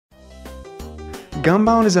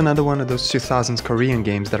Gunbound is another one of those 2000s Korean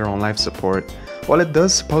games that are on live support. While it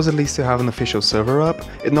does supposedly still have an official server up,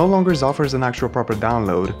 it no longer offers an actual proper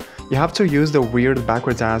download. You have to use the weird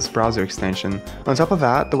backwards ass browser extension. On top of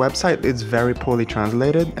that, the website is very poorly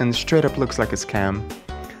translated and straight up looks like a scam.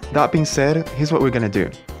 That being said, here's what we're gonna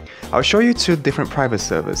do. I'll show you two different private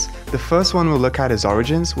servers. The first one we'll look at is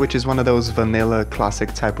Origins, which is one of those vanilla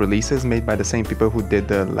classic type releases made by the same people who did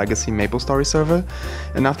the legacy MapleStory server.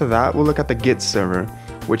 And after that, we'll look at the Git server,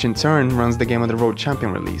 which in turn runs the Game on the Road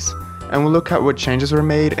Champion release. And we'll look at what changes were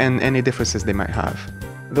made and any differences they might have.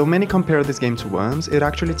 Though many compare this game to Worms, it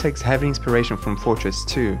actually takes heavy inspiration from Fortress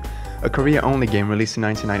 2, a Korea-only game released in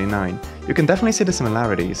 1999. You can definitely see the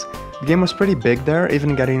similarities. The game was pretty big there,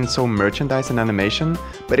 even getting its own merchandise and animation,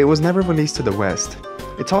 but it was never released to the West.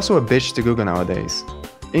 It's also a bitch to Google nowadays.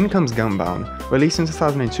 In comes Gunbound. Released in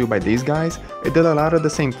 2002 by these guys, it did a lot of the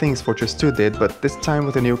same things Fortress 2 did, but this time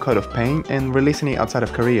with a new coat of paint and releasing it outside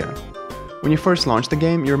of Korea. When you first launch the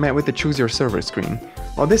game, you're met with the choose your server screen.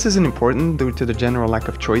 While this isn't important due to the general lack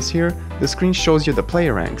of choice here, the screen shows you the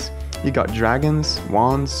player ranks. You got dragons,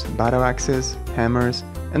 wands, battle axes, hammers,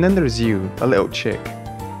 and then there's you, a little chick.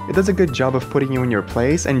 It does a good job of putting you in your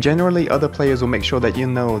place, and generally other players will make sure that you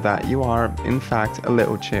know that you are, in fact, a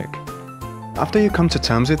little chick. After you come to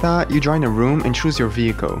terms with that, you join a room and choose your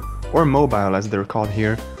vehicle, or mobile as they're called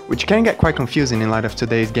here, which can get quite confusing in light of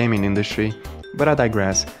today's gaming industry, but I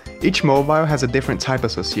digress. Each mobile has a different type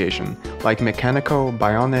association, like mechanical,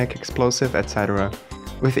 bionic, explosive, etc.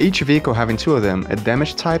 With each vehicle having two of them, a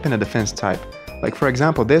damage type and a defense type. Like for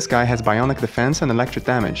example, this guy has bionic defense and electric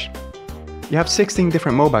damage. You have 16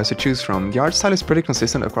 different mobiles to choose from. The art style is pretty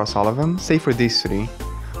consistent across all of them, save for these three.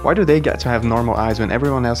 Why do they get to have normal eyes when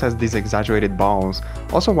everyone else has these exaggerated balls?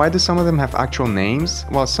 Also, why do some of them have actual names,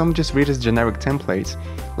 while some just read as generic templates?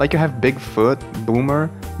 Like you have Bigfoot,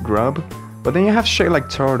 Boomer, Grub, but then you have shit like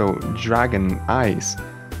Turtle, Dragon, Ice.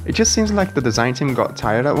 It just seems like the design team got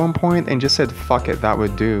tired at one point and just said fuck it, that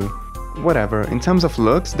would do. Whatever, in terms of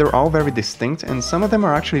looks, they're all very distinct and some of them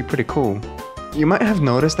are actually pretty cool. You might have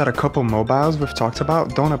noticed that a couple mobiles we've talked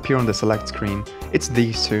about don't appear on the select screen. It's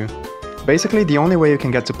these two. Basically, the only way you can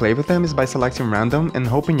get to play with them is by selecting random and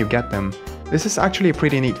hoping you get them. This is actually a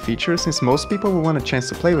pretty neat feature since most people will want a chance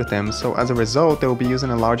to play with them, so as a result they will be using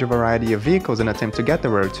a larger variety of vehicles in an attempt to get the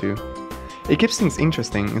rare two. It keeps things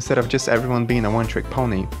interesting instead of just everyone being a one-trick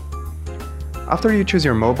pony. After you choose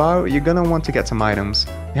your mobile, you're gonna want to get some items.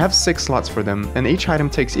 You have 6 slots for them, and each item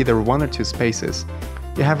takes either 1 or 2 spaces.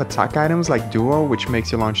 You have attack items like Duo, which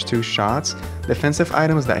makes you launch 2 shots, defensive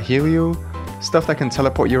items that heal you, stuff that can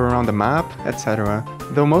teleport you around the map, etc.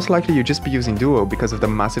 Though most likely you'll just be using Duo because of the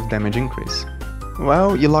massive damage increase.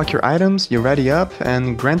 Well, you lock your items, you ready up,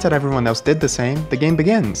 and granted everyone else did the same, the game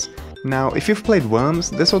begins. Now, if you've played Worms,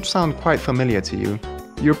 this will sound quite familiar to you.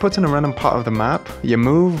 You're put in a random part of the map, you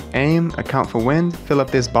move, aim, account for wind, fill up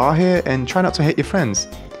this bar here, and try not to hit your friends.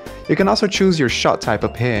 You can also choose your shot type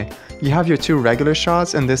up here. You have your 2 regular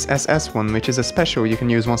shots and this SS one, which is a special you can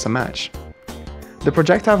use once a match. The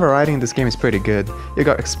projectile variety in this game is pretty good. You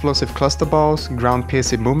got explosive cluster balls, ground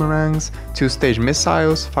piercing boomerangs, 2-stage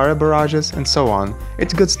missiles, fire barrages, and so on.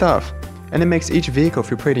 It's good stuff, and it makes each vehicle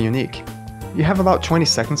feel pretty unique. You have about 20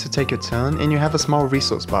 seconds to take your turn, and you have a small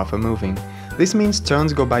resource bar for moving. This means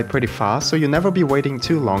turns go by pretty fast, so you'll never be waiting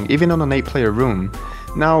too long, even on an 8-player room.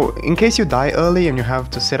 Now, in case you die early and you have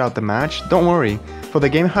to sit out the match, don't worry, for the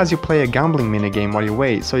game has you play a gambling minigame while you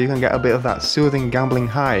wait, so you can get a bit of that soothing gambling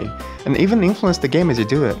high, and even influence the game as you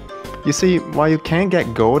do it. You see, while you can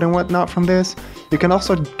get gold and whatnot from this, you can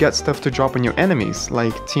also get stuff to drop on your enemies,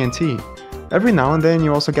 like TNT. Every now and then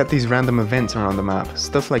you also get these random events around the map,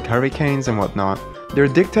 stuff like hurricanes and whatnot. They're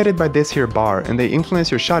dictated by this here bar, and they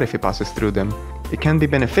influence your shot if it passes through them. It can be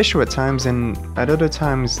beneficial at times and at other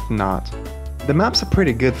times not. The maps are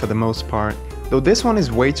pretty good for the most part, though this one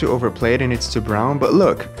is way too overplayed and it's too brown, but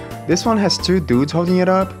look, this one has 2 dudes holding it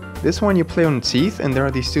up, this one you play on teeth and there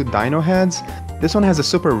are these 2 dino heads, this one has a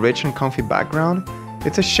super rich and comfy background.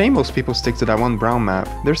 It's a shame most people stick to that one brown map,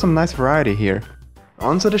 there's some nice variety here.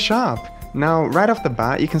 On to the shop! Now, right off the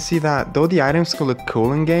bat, you can see that though the items could look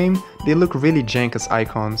cool in-game, they look really jank as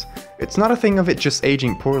icons. It's not a thing of it just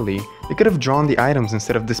aging poorly. They could have drawn the items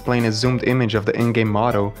instead of displaying a zoomed image of the in-game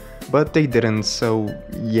model, but they didn't, so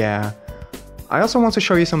yeah. I also want to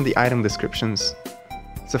show you some of the item descriptions.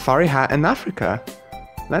 Safari hat in Africa.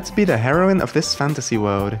 Let's be the heroine of this fantasy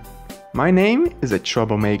world. My name is a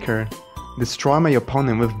troublemaker. Destroy my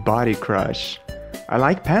opponent with body crush. I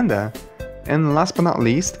like panda. And last but not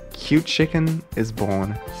least, cute chicken is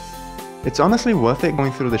born. It's honestly worth it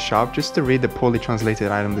going through the shop just to read the poorly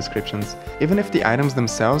translated item descriptions, even if the items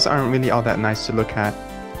themselves aren't really all that nice to look at.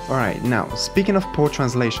 Alright, now, speaking of poor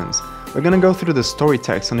translations, we're gonna go through the story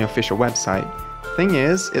text on the official website. Thing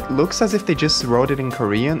is, it looks as if they just wrote it in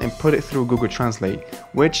Korean and put it through Google Translate,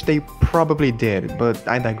 which they probably did, but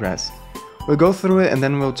I digress. We'll go through it and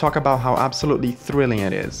then we'll talk about how absolutely thrilling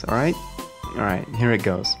it is, alright? Alright, here it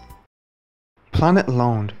goes. Planet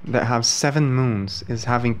Lond, that has 7 moons, is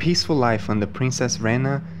having peaceful life under Princess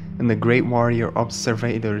Rena and the Great Warrior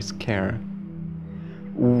Observator's care.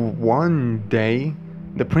 One day,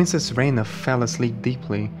 the Princess Rena fell asleep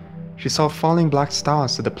deeply. She saw falling black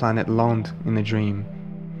stars to the planet Lond in a dream.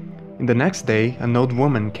 In the next day, an old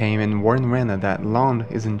woman came and warned Rena that Lond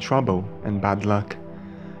is in trouble and bad luck.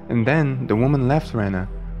 And then, the woman left Rena.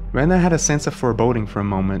 Rena had a sense of foreboding for a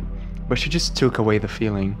moment, but she just took away the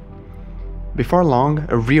feeling. Before long,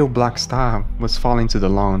 a real black star was falling to the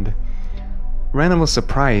Lond. Rena was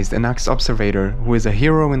surprised and asked Observator, who is a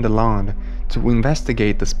hero in the Lond, to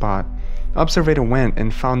investigate the spot. Observator went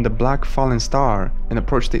and found the black fallen star and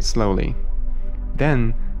approached it slowly.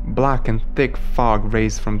 Then, black and thick fog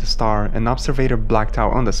raised from the star and Observator blacked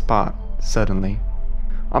out on the spot, suddenly.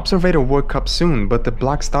 Observator woke up soon, but the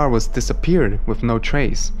black star was disappeared with no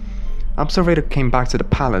trace. Observator came back to the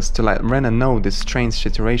palace to let Rena know this strange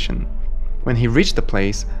situation. When he reached the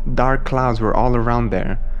place, dark clouds were all around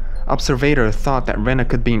there. Observator thought that Rena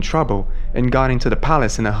could be in trouble and got into the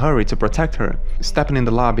palace in a hurry to protect her. Stepping in the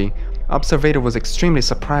lobby, Observator was extremely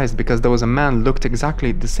surprised because there was a man who looked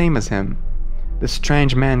exactly the same as him. The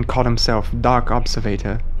strange man called himself Dark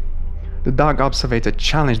Observator. The Dark Observator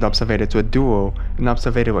challenged Observator to a duel and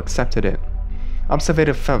Observator accepted it.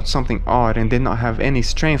 Observator felt something odd and did not have any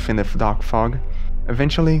strength in the dark fog.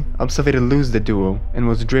 Eventually, Observator lost the duel and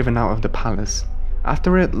was driven out of the palace.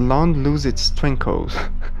 After it, Lond lose its twinkles.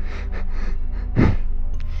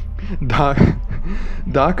 Dark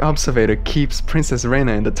Observator keeps Princess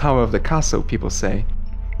Rena in the tower of the castle, people say.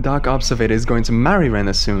 Dark Observator is going to marry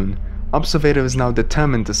Rena soon. Observator is now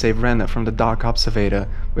determined to save Rena from the Dark Observator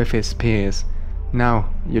with his peers.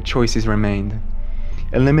 Now, your choices remained.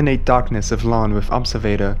 Eliminate darkness of Lond with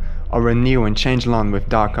Observator, or renew and change Lond with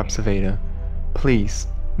Dark Observator. Please,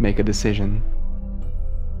 make a decision.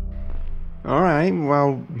 Alright,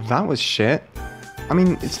 well, that was shit. I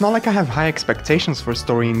mean, it's not like I have high expectations for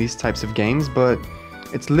story in these types of games, but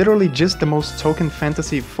it's literally just the most token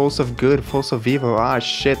fantasy, force of good, force of evil, ah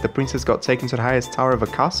shit, the princess got taken to the highest tower of a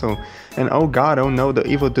castle, and oh god, oh no, the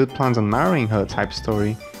evil dude plans on marrying her type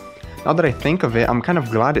story. Now that I think of it, I'm kind of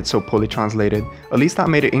glad it's so poorly translated. At least that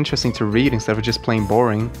made it interesting to read instead of just plain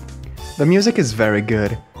boring. The music is very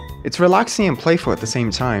good. It's relaxing and playful at the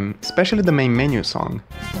same time, especially the main menu song.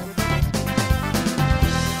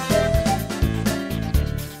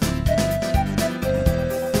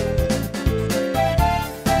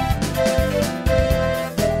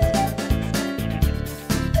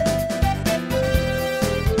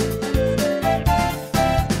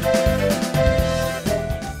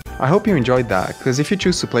 I hope you enjoyed that, because if you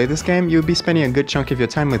choose to play this game, you'll be spending a good chunk of your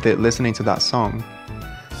time with it listening to that song.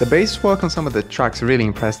 The bass work on some of the tracks really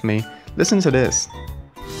impressed me. Listen to this.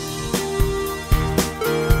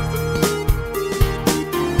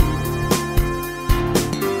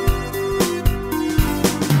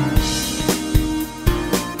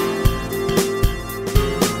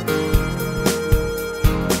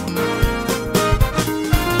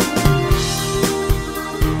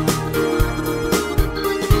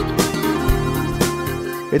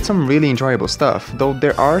 It's some really enjoyable stuff, though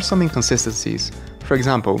there are some inconsistencies. For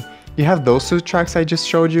example, you have those 2 tracks I just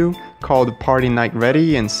showed you, called Party Night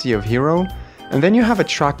Ready and Sea of Hero, and then you have a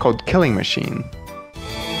track called Killing Machine.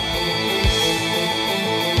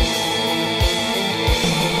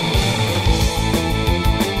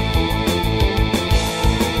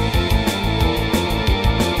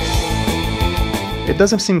 It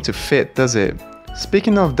doesn't seem to fit, does it?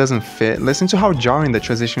 Speaking of doesn't fit, listen to how jarring the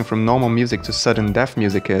transition from normal music to sudden death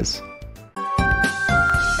music is.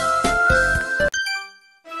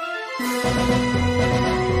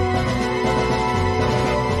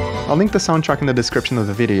 I'll link the soundtrack in the description of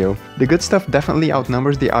the video. The good stuff definitely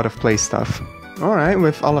outnumbers the out-of-place stuff. Alright,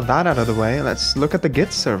 with all of that out of the way, let's look at the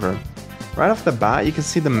Git server. Right off the bat, you can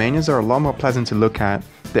see the menus are a lot more pleasant to look at,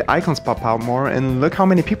 the icons pop out more, and look how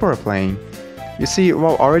many people are playing. You see,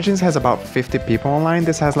 while Origins has about 50 people online,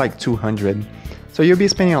 this has like 200, so you'll be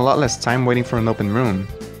spending a lot less time waiting for an open room.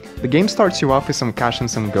 The game starts you off with some cash and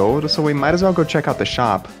some gold, so we might as well go check out the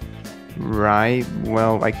shop. Right,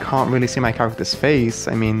 well, I can't really see my character's face.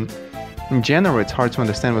 I mean, in general it's hard to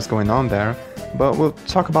understand what's going on there, but we'll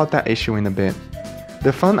talk about that issue in a bit.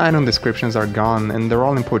 The fun item descriptions are gone and they're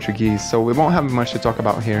all in Portuguese, so we won't have much to talk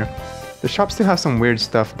about here. The shop still has some weird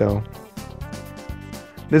stuff though.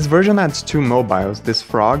 This version adds 2 mobiles, this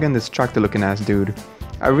frog and this tractor looking ass dude.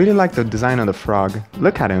 I really like the design of the frog.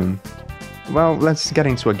 Look at him. Well, let's get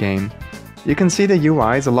into a game. You can see the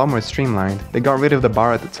UI is a lot more streamlined. They got rid of the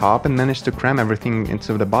bar at the top and managed to cram everything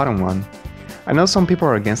into the bottom one. I know some people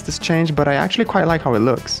are against this change, but I actually quite like how it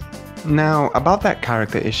looks. Now, about that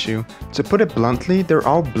character issue, to put it bluntly, they're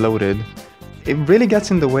all bloated. It really gets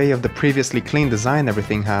in the way of the previously clean design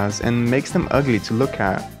everything has and makes them ugly to look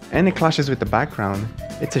at, and it clashes with the background.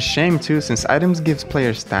 It's a shame too, since items gives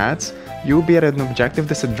players stats, you will be at an objective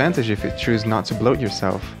disadvantage if you choose not to bloat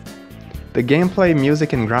yourself. The gameplay,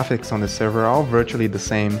 music and graphics on the server are all virtually the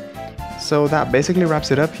same, so that basically wraps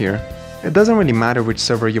it up here. It doesn't really matter which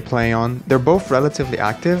server you play on, they're both relatively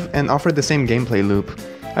active and offer the same gameplay loop.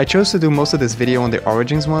 I chose to do most of this video on the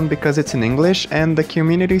Origins one because it's in English and the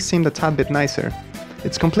community seemed a tad bit nicer.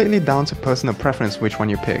 It's completely down to personal preference which one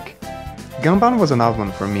you pick. Gunbound was an odd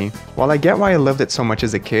one for me. While I get why I loved it so much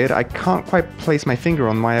as a kid, I can't quite place my finger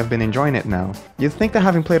on why I've been enjoying it now. You'd think that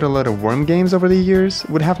having played a lot of Worm games over the years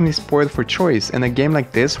would have me spoiled for choice, and a game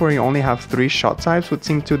like this where you only have 3 shot types would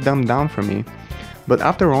seem too dumbed down for me. But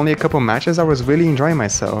after only a couple matches I was really enjoying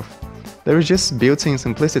myself. There was just beauty and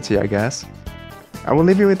simplicity, I guess. I will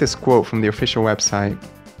leave you with this quote from the official website.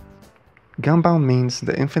 Gunbound means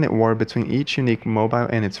the infinite war between each unique mobile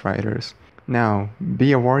and its riders. Now,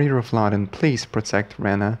 be a warrior of Lond and please protect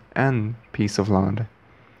Rena and Peace of Lond.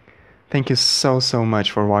 Thank you so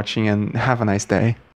much for watching and have a nice day.